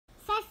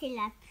c'est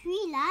la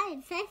pluie là,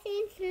 et ça c'est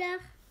une fleur.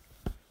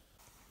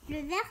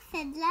 Le vert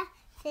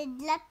c'est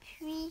de la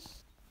pluie.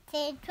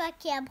 C'est toi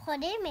qui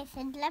apprenais, mais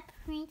c'est de la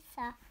pluie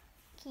ça,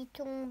 qui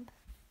tombe.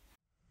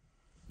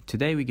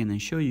 Today we're going to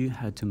show you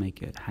how to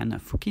make a hana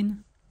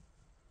fukin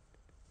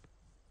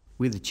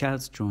with a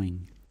child's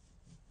drawing.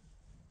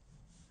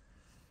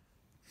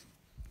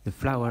 The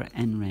Flower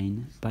and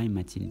Rain by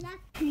Mathilde. La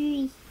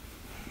pluie.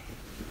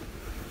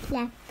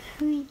 La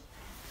pluie.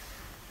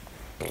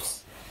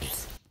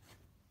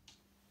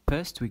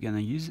 First we're going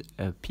to use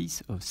a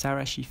piece of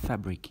sarashi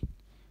fabric.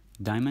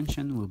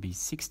 Dimension will be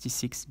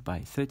 66 by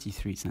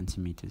 33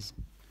 centimeters.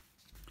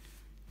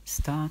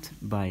 Start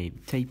by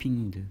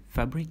taping the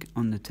fabric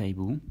on the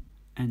table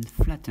and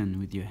flatten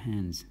with your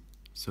hands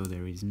so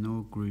there is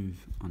no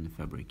groove on the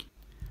fabric.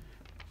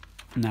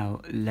 Now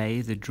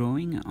lay the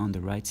drawing on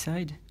the right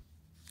side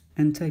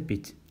and tape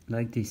it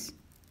like this.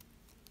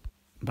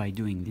 By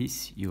doing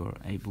this, you're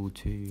able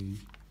to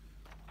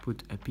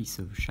put a piece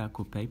of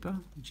sashiko paper,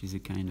 which is a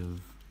kind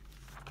of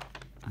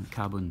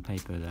carbon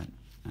paper that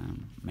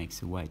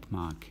makes a white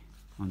mark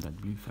on that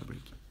blue fabric.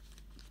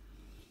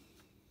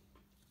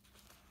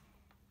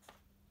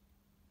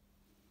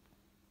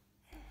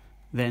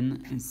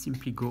 Then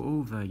simply go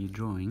over your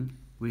drawing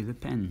with a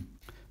pen.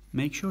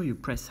 Make sure you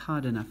press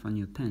hard enough on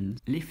your pen.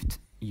 Lift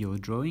your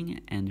drawing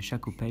and the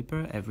sashiko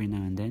paper every now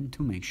and then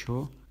to make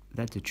sure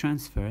that the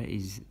transfer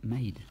is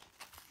made.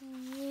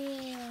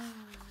 Yeah.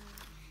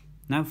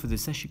 Now for the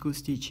sashiko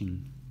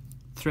stitching.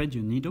 Thread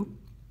your needle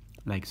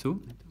like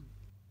so.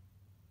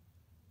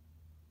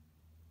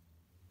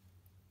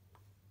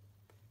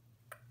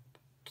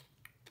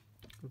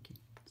 Okay,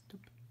 stop.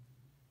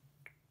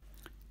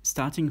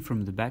 Starting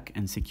from the back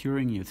and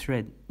securing your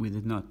thread with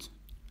a knot.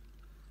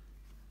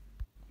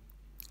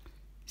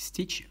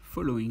 Stitch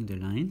following the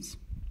lines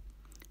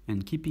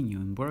and keeping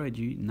your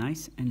embroidery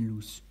nice and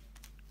loose.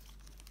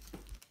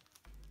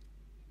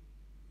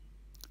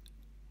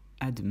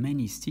 Add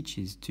many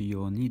stitches to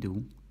your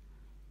needle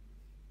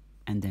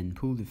and then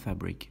pull the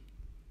fabric.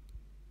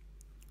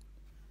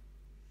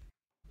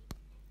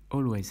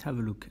 Always have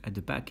a look at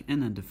the back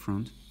and at the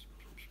front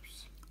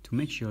to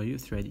make sure your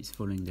thread is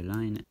following the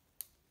line.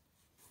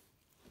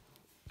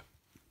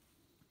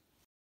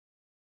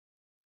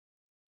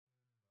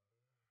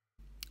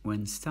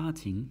 When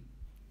starting,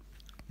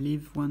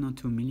 leave 1 or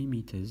 2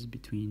 millimeters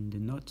between the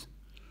knot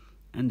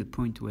and the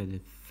point where the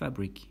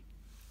fabric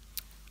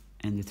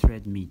and the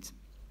thread meet.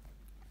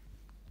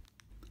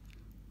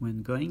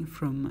 When going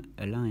from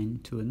a line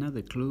to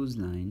another closed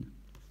line,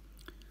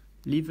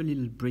 leave a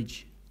little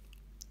bridge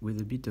with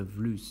a bit of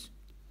loose.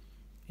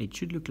 It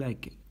should look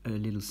like a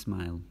little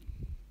smile.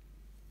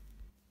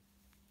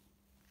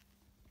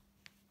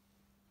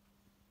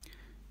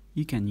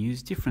 You can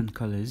use different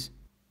colors.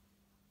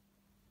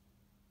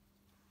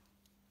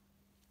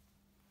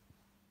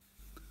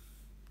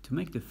 To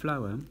make the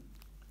flower,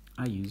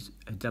 I use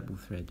a double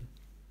thread.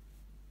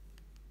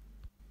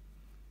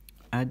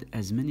 Add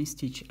as many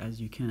stitches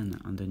as you can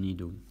on the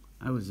needle.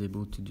 I was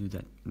able to do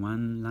that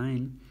one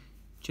line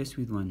just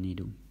with one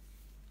needle.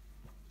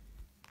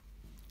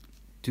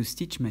 To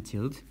stitch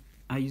Mathilde,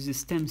 I use a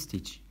stem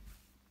stitch.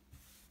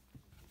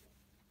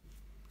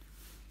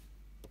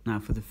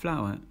 Now for the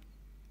flower,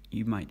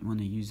 you might want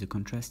to use a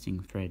contrasting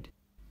thread.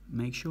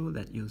 Make sure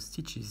that your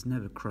stitches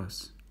never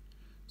cross.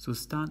 So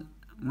start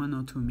 1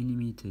 or 2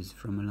 millimeters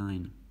from a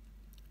line.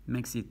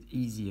 Makes it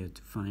easier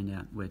to find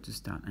out where to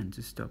start and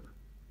to stop.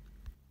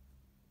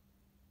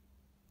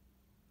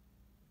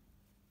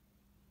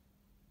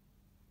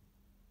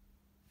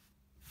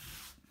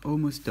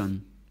 Almost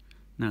done.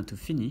 Now to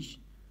finish,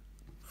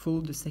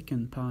 fold the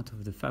second part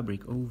of the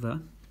fabric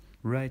over,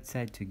 right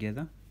side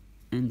together,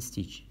 and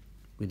stitch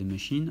with a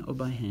machine or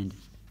by hand.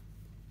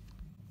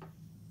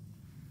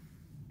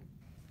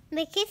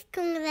 Mais qu'est-ce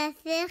qu'on va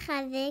faire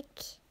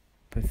avec?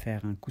 On peut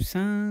faire un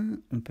coussin,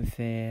 on peut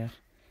faire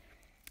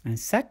un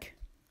sac,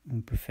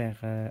 on peut faire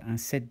un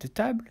set de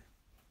table.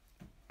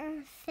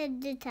 Un set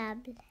de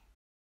table.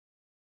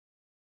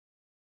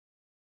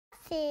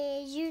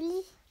 C'est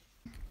joli.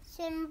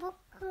 J'aime beaucoup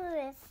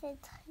ces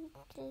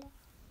trucs-là.